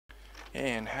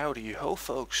And howdy ho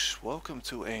folks, welcome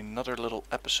to another little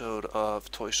episode of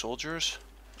Toy Soldiers.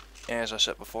 As I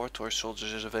said before, Toy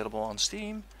Soldiers is available on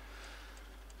Steam.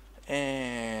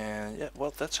 And yeah,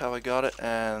 well, that's how I got it,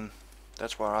 and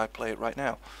that's where I play it right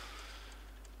now.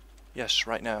 Yes,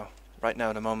 right now,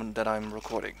 the moment that I'm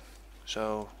recording.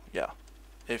 So yeah,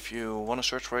 if you want to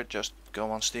search for it, just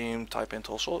go on Steam, type in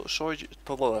Toy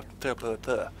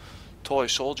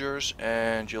Soldiers,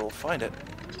 and you'll find it.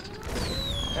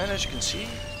 And as you can see,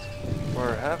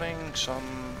 we're having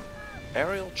some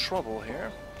aerial trouble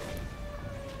here.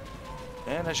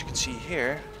 And as you can see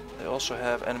here, they also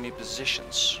have enemy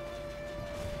positions.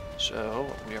 So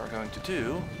what we are going to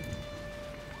do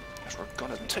is we're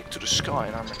gonna take to the sky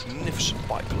in our magnificent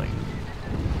biplane.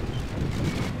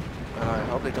 And I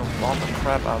hope they don't bomb the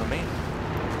crap out of me.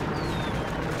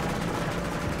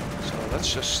 So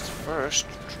let's just first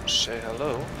say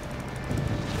hello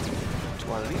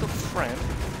to our little friend.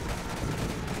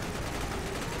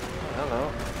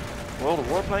 Hello. World of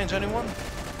Warplanes, anyone?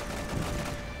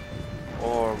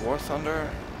 Or War Thunder?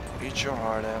 Eat your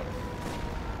heart out.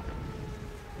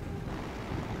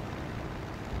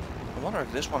 I wonder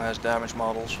if this one has damage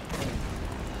models.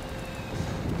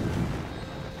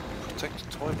 Protect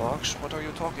the toy box? What are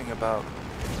you talking about?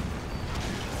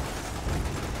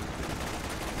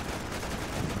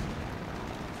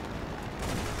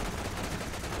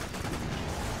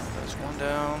 There's one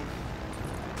down.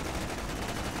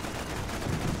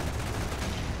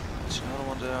 Another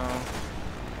one down.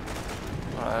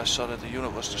 I saw that the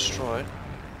unit was destroyed,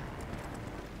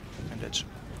 and that's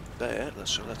bad.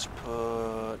 So let's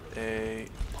put a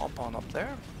pom-pom up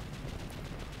there,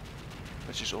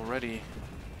 which is already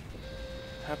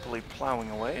happily plowing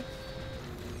away,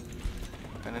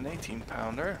 and an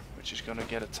 18-pounder, which is going to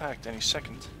get attacked any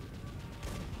second.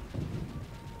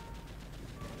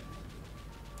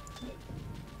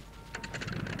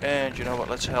 And you know what?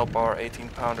 Let's help our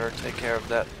 18-pounder take care of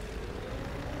that.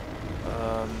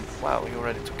 Wow, we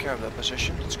already took care of that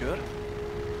position. That's good.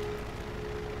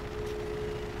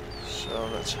 So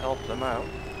let's help them out.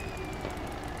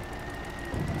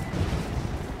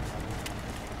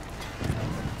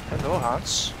 Hello,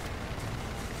 Hans.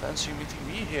 Fancy meeting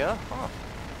me here? Huh.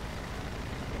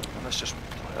 And let's just...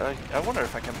 I wonder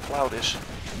if I can plow this.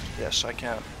 Yes, I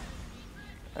can.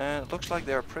 And it looks like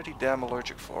they're pretty damn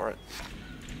allergic for it.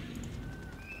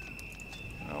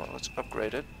 You know what, let's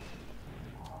upgrade it.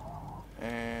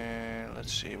 And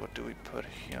let's see, what do we put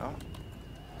here?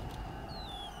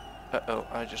 Uh-oh,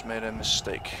 I just made a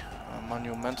mistake. A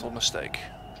monumental mistake.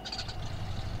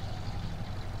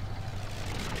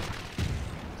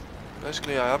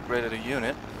 Basically, I upgraded a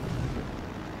unit.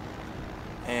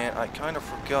 And I kind of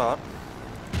forgot.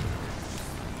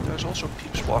 There's also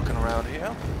peeps walking around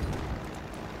here.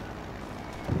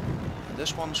 And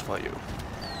this one's for you.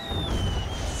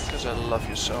 Because I love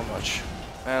you so much.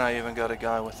 And I even got a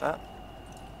guy with that.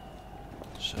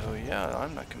 So yeah,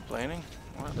 I'm not complaining.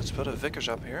 Well, let's put a Vickers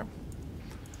up here.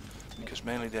 Because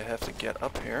mainly they have to get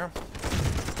up here.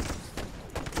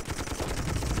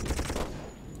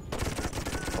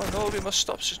 Oh no, we must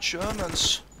stop the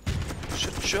Germans.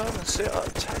 The Germans, they are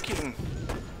attacking.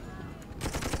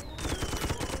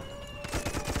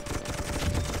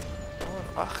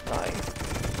 Oh, ach, nein.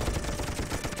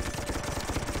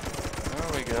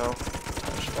 There we go.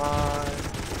 Times 5.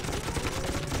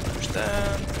 Times 10.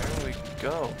 There we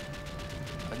go.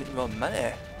 I need more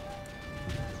money.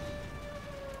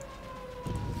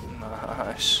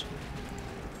 Nice.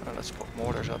 Now let's put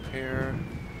mortars up here.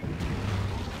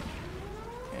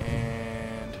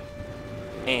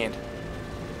 And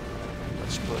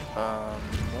let's put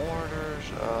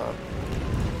mortars up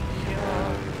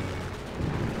here.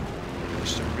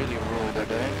 Just to really rule the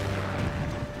day.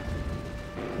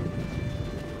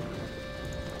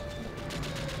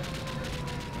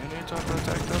 We need to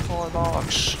protect the toy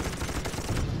box.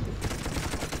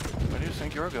 Where do you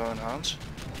think you're going, Hans?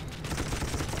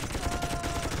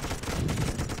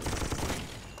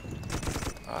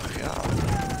 Ach ja.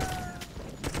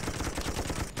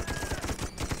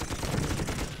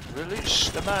 Release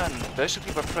the man.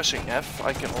 Basically by pressing F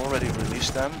I can already release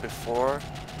them before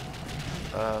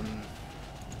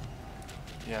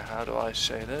yeah, how do I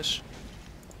say this?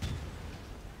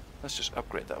 Let's just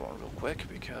upgrade that one real quick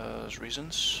because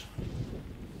reasons.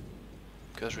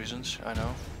 I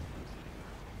know.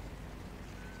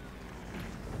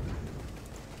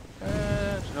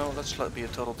 And no, let's let be a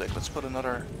total dick. Let's put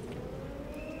another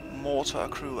mortar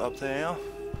crew up there.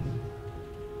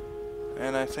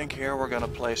 And I think here we're gonna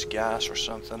place gas or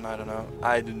something, I don't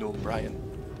know, Brian.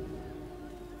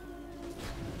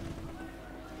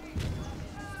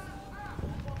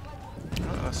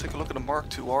 let's take a look at the Mark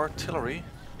II artillery.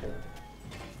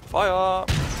 Fire!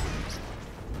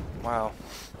 Wow.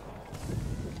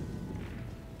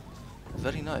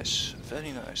 Very nice,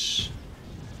 very nice.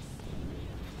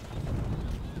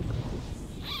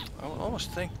 I would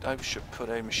almost think I should put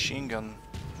a machine gun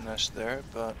nest there,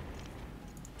 but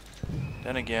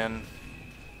then again,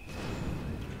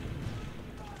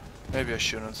 maybe I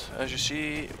shouldn't. As you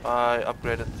see, I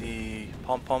upgraded the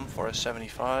pom-pom for a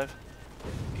 75.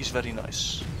 He's very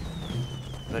nice.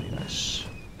 Very nice.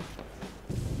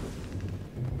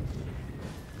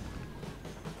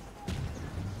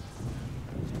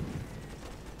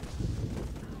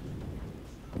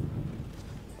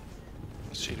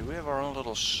 Let's see, do we have our own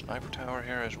little sniper tower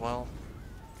here as well?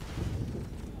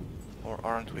 Or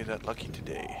aren't we that lucky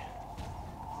today?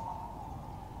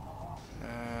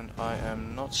 And I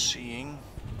am not seeing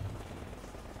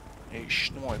a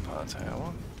sniper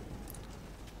tower.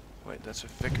 Wait, that's a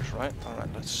Vickers, right?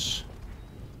 Alright, let's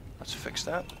fix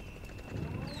that.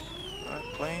 Alright,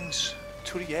 planes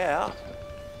to the air.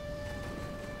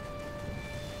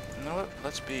 You know what?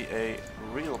 Let's be a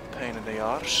real pain in the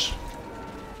arse.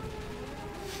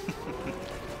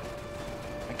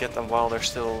 And get them while they're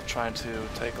still trying to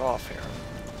take off here.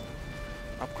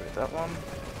 Upgrade that one.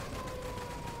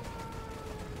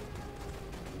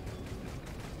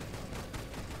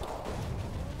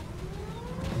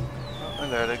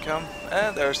 And there they come.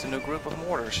 And there's the new group of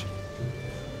mortars.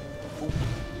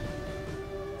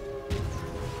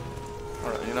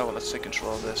 Alright, you know what, let's take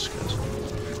control of this, because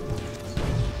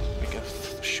we can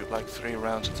shoot like 3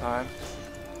 rounds a time.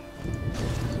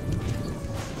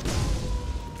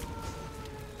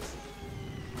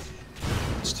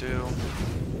 Let's do.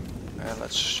 And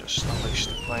let's just unleash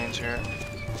the planes here.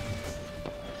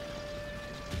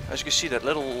 As you can see, that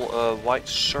little white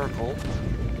circle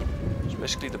is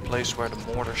basically the place where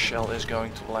the mortar shell is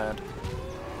going to land.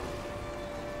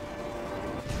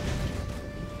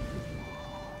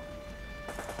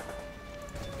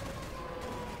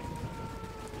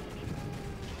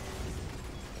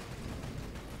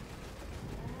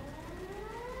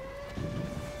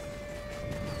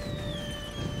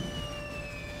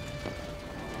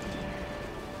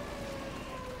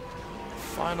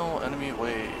 Final enemy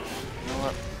wave. You know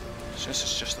what? Since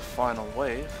it's just the final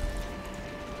wave,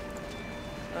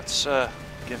 let's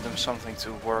give them something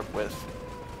to work with.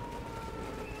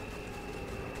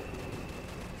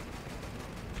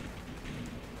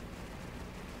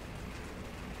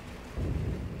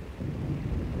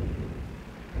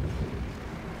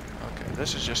 Okay,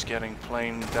 this is just getting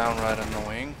plain downright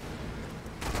annoying.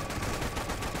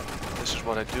 This is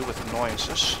what I do with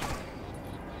annoyances.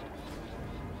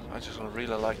 I just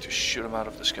really like to shoot them out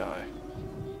of the sky.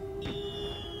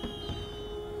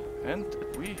 And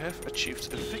we have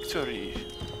achieved a victory.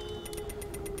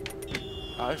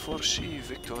 I foresee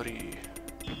victory.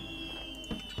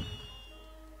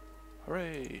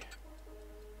 Hooray!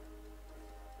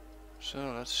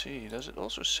 So let's see, does it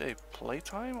also say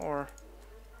playtime or?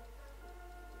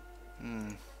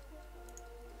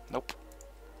 Nope.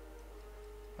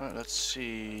 Alright, let's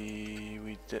see,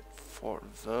 we did 4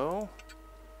 though.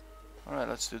 Alright,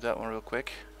 let's do that one real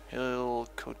quick. Hill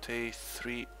Cote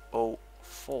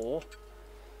 304.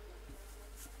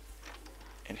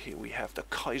 And here we have the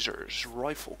Kaiser's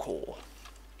rifle call.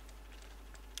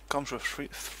 Comes with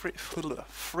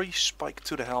free spike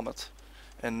to the helmet.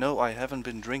 And no, I haven't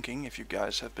been drinking, if you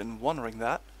guys have been wondering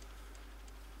that.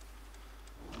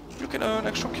 You can earn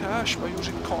extra cash by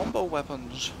using combo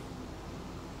weapons.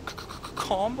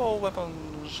 Combo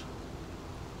weapons.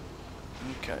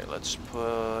 Okay, let's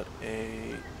put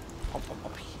a pump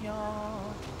up here.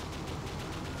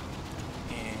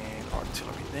 And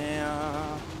artillery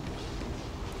there.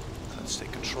 Let's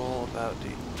take control about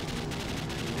the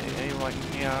AA right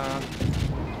here.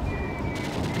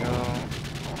 There we go.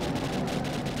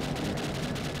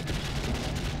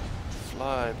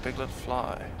 Fly, piglet,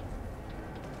 fly.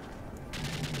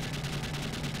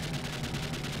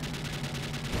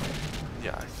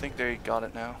 Yeah, I think they got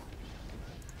it now.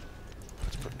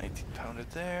 Let's put an 18-pounder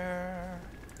there.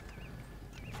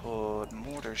 Put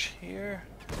mortars here.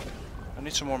 I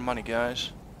need some more money,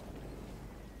 guys.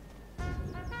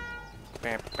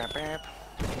 Bam, bam, bam.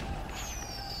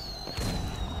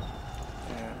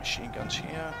 And machine guns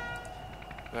here.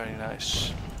 Very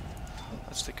nice.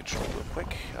 Let's take control real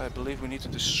quick. I believe we need to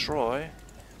destroy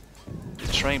the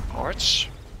train parts.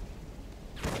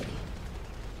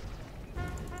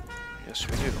 Yes,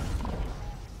 we do.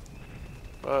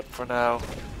 But for now,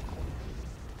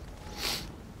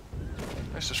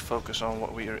 let's just focus on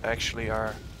what we actually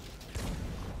are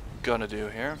gonna do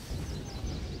here.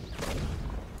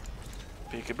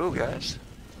 Peekaboo, guys.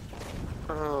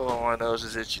 Oh, my nose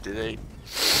is itchy today.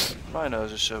 My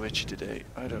nose is so itchy today.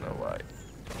 I don't know why.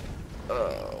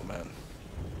 Oh, man.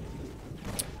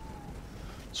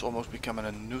 It's almost becoming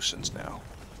a nuisance now.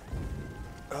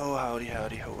 Oh, howdy,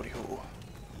 howdy, howdy, ho.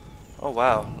 Oh,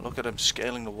 wow. Look at him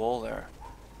scaling the wall there.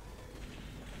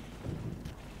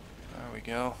 There we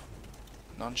go.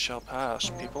 None shall pass,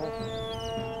 people.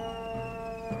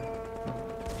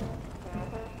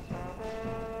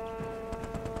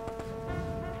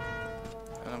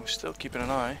 And I'm still keeping an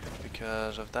eye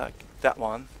because of that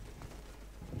one.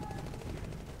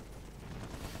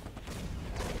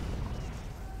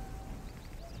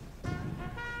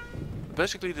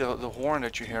 Basically, the horn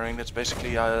that you're hearing, that's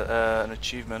basically an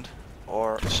achievement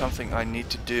or something I need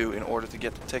to do in order to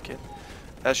get the ticket.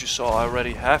 As you saw, I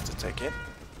already have the ticket,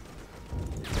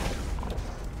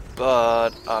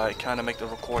 but I kind of make the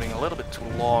recording a little bit too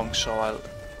long, so I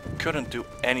couldn't do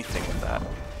anything with that.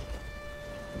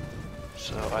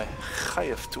 So I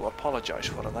have to apologize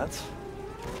for that.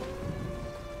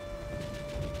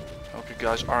 Hope you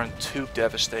guys aren't too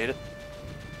devastated,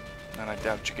 and I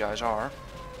doubt you guys are.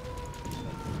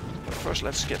 But first,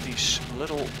 let's get these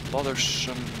little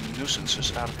bothersome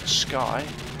nuisances out of the sky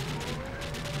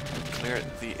and clear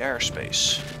the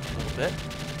airspace a little bit.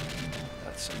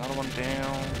 That's another one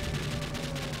down.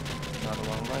 Another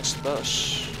one rides the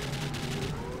bus.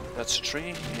 That's a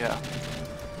tree? Yeah.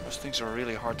 Those things are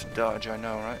really hard to dodge, I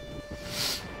know, right?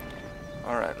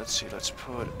 Alright, let's see. Let's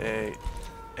put a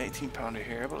 18-pounder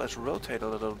here, but let's rotate a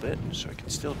little bit so I can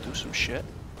still do some shit.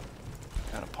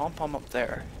 And a pom-pom up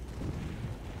there.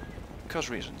 Because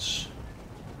reasons.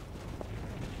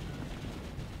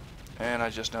 And I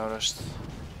just noticed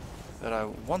that I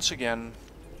once again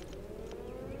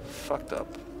fucked up.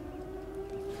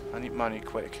 I need money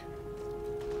quick.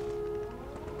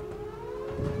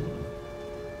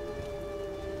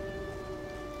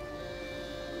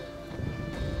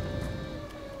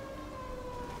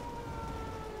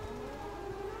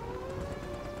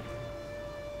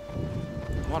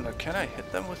 I wonder, can I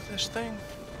hit them with this thing?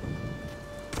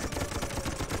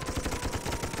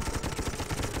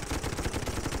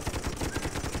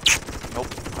 Nope,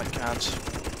 I can't.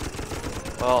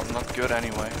 Well, not good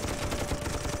anyway.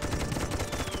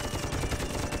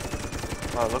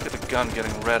 Wow, look at the gun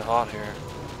getting red hot here.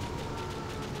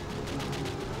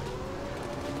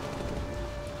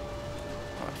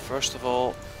 Alright, first of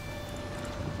all,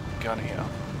 gun here.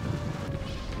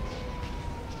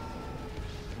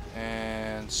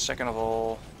 And second of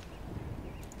all,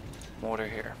 mortar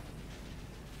here.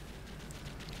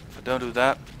 If I don't do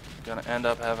that, I'm gonna end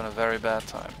up having a very bad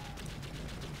time.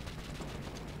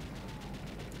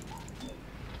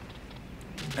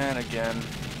 And again,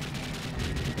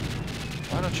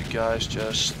 why don't you guys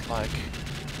just, like,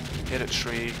 hit a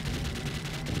tree,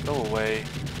 go away,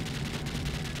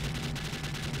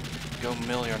 go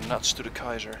mill your nuts to the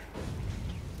Kaiser.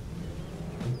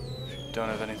 If you don't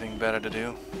have anything better to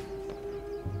do.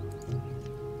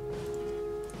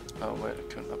 Oh wait, I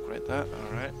couldn't upgrade that,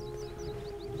 alright.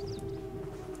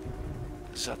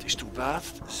 That is too bad,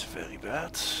 that's very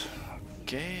bad.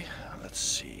 Okay, let's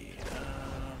see.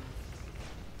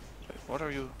 Wait, what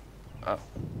are you? Oh.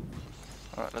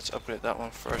 Alright, let's upgrade that one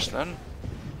first then.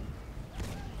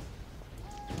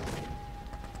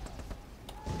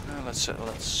 Let's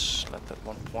let that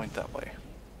one point that way.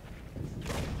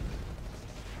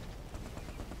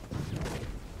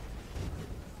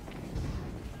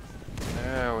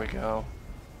 There we go.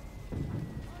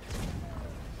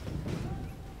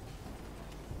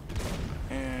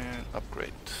 And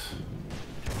upgrade.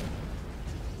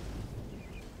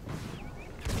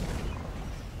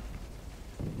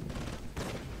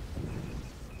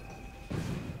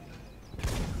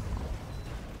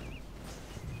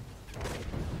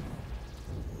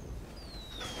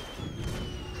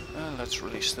 And let's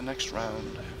release the next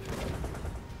round.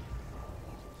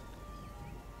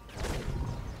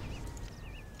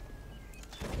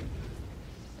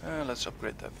 Let's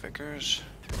upgrade that Vickers.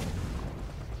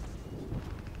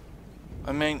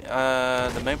 I mean,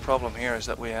 the main problem here is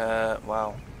that we have...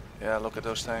 Wow. Yeah, look at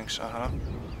those tanks.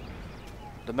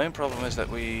 The main problem is that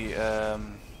we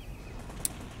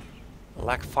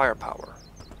lack firepower.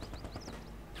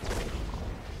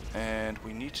 And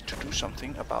we need to do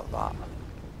something about that.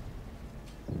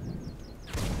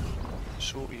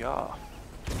 So, yeah.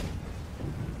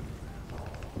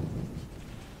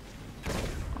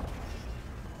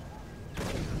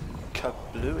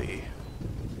 Kablooey.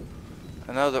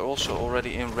 And now they're also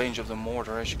already in range of the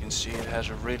mortar. As you can see, it has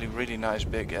a really nice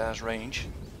big ass range.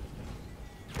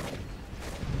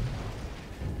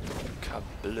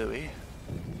 Kablooey.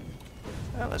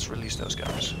 Well, let's release those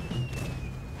guys.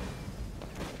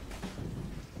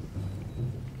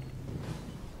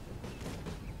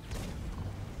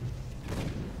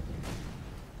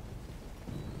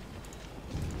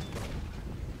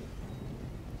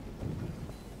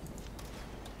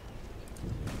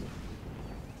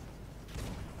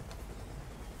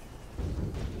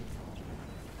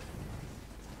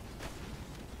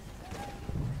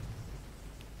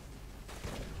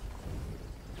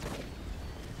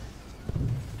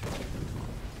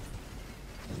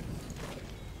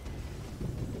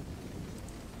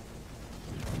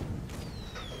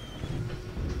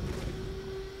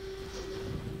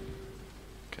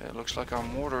 looks like our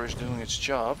mortar is doing its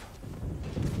job.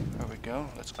 There we go.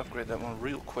 Let's upgrade that one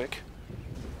real quick.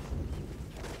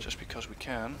 Just because we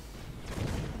can.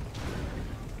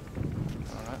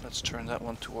 Alright, let's turn that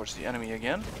one towards the enemy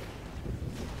again.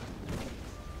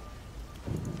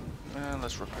 And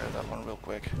let's repair that one real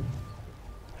quick.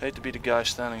 Hate to be the guy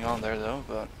standing on there though,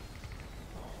 but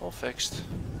all fixed.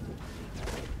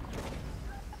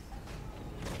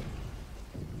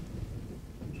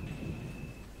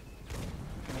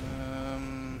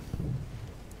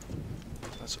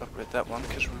 Let's upgrade that one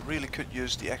because we really could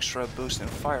use the extra boost in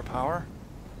firepower.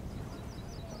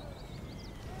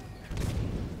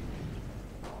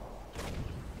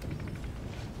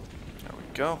 There we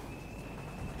go.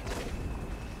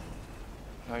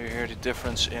 Now you hear the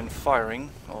difference in firing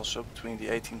also between the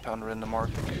 18-pounder and the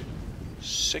Mark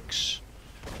 6.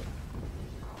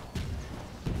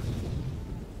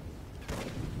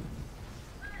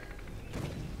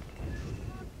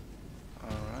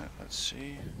 Alright, let's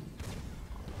see.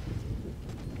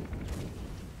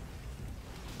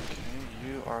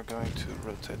 You are going to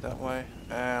rotate that way,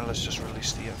 and let's just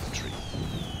release the infantry.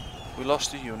 We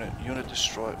lost a unit. Unit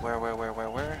destroyed.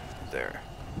 Where? There.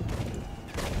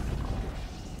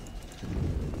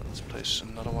 Let's place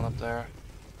another one up there.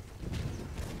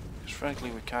 Because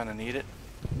frankly, we kind of need it.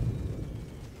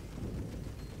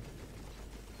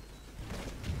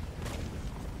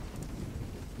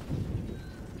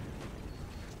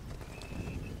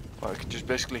 Well, I can just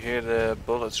basically hear the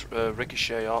bullets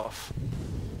ricochet off.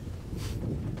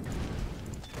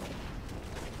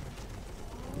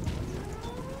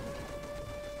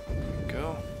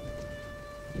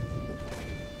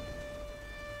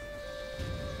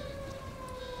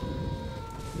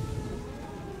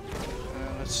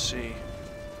 Let's see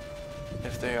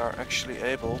if they are actually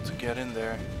able to get in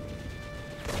there.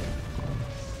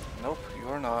 Nope,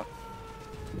 you're not.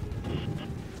 Maybe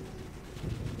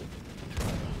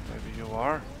you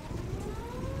are.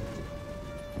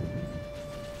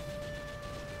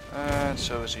 And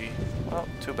so is he. Well,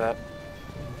 too bad.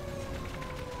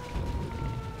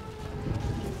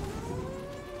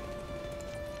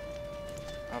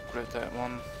 Upgrade that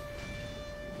one.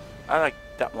 I like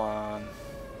that one.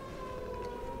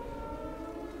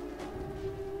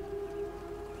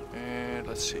 And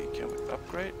let's see, can we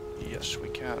upgrade? Yes, we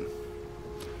can.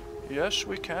 Yes,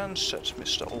 we can, says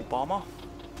Mr. Obama.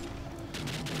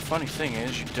 The funny thing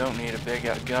is, you don't need a big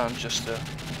gun just to...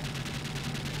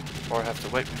 or have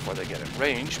to wait before they get in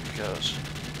range, because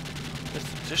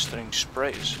this thing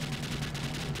sprays.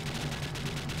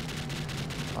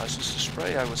 License to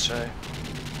spray, I would say.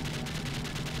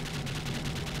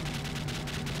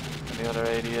 And the other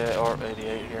 88, or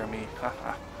 88, hear me,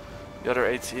 haha. The other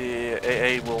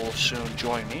AA will soon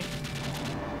join me.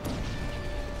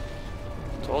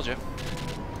 Told you.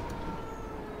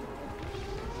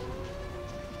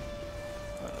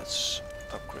 Let's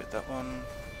upgrade that one.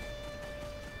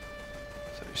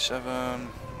 37,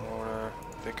 mortar,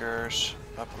 Vickers,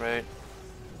 upgrade.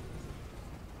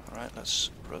 Alright,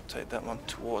 let's rotate that one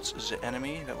towards the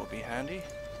enemy, that will be handy.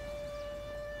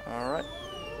 Alright.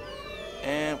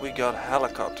 And we got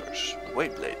helicopters.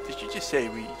 Wait, Blade, did you just say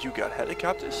you got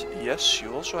helicopters? Yes,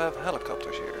 you also have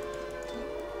helicopters here.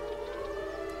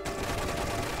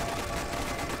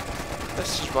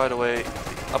 This is, by the way,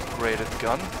 the upgraded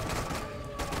gun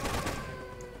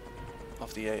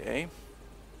of the AA.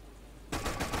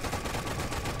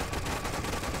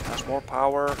 Has more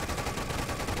power.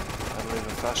 I believe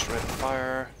a faster rate of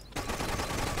fire.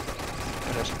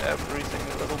 It has everything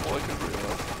a little boy could dream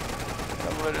of.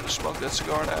 I'm ready to smoke that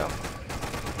cigar now.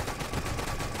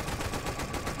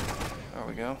 There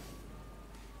we go.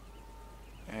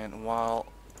 And while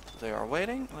they are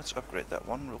waiting, let's upgrade that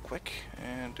one real quick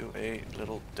and do a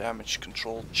little damage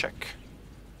control check.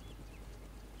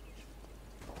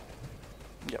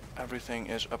 Yep, everything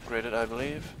is upgraded, I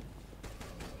believe.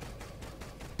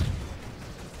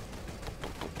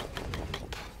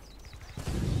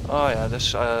 Oh yeah,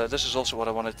 this is also what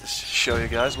I wanted to show you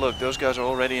guys. Look, those guys are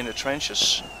already in the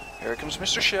trenches. Here comes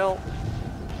Mr. Shell.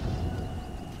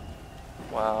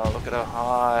 Wow, look at how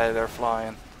high they're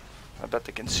flying. I bet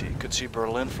they could see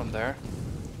Berlin from there.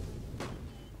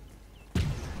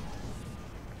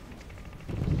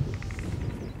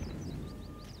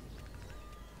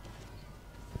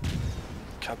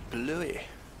 Kablooey.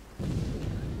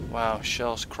 Wow,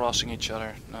 shells crossing each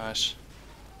other. Nice.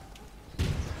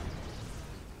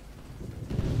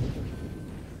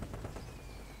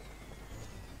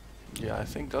 Yeah, I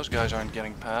think those guys aren't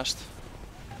getting past.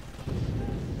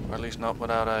 Or at least not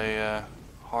without a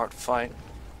hard fight.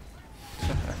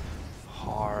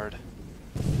 Hard.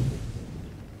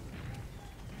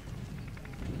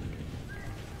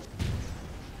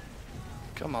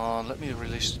 Come on, let me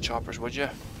release the choppers, would you?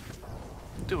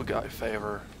 Do a guy a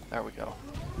favor. There we go.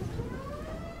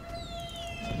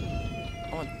 I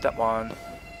want that one.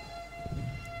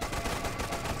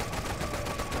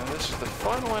 And this is the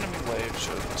final enemy wave,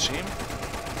 so it would seem.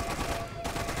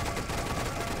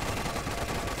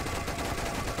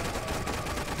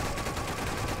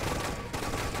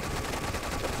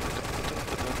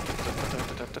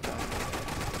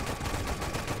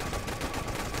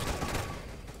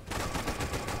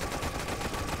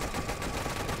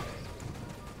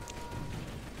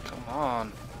 Come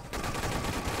on.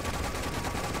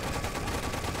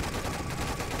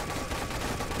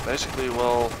 Basically,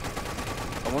 well,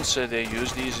 I wouldn't say they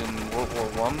used these in World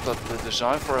War I, but the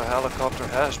design for a helicopter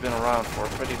has been around for a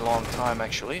pretty long time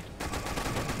actually.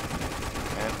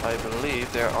 And I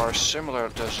believe there are similar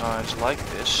designs like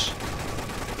this.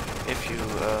 If you,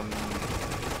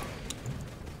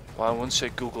 well, I wouldn't say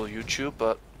Google YouTube,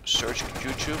 but search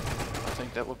YouTube. I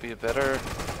think that would be a better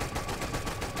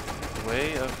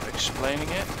way of explaining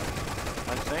it,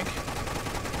 I think.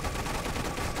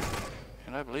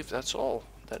 And I believe that's all.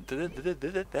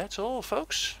 That's all,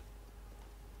 folks.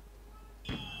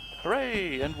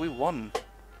 Hooray! And we won.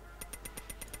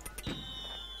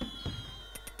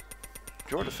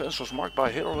 Your defense was marked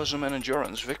by heroism and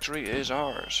endurance. Victory is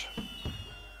ours.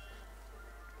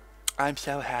 I'm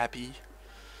so happy.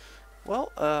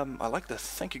 Well, I'd like to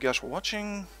thank you guys for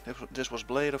watching. This was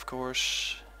Blade, of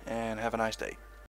course, and have a nice day.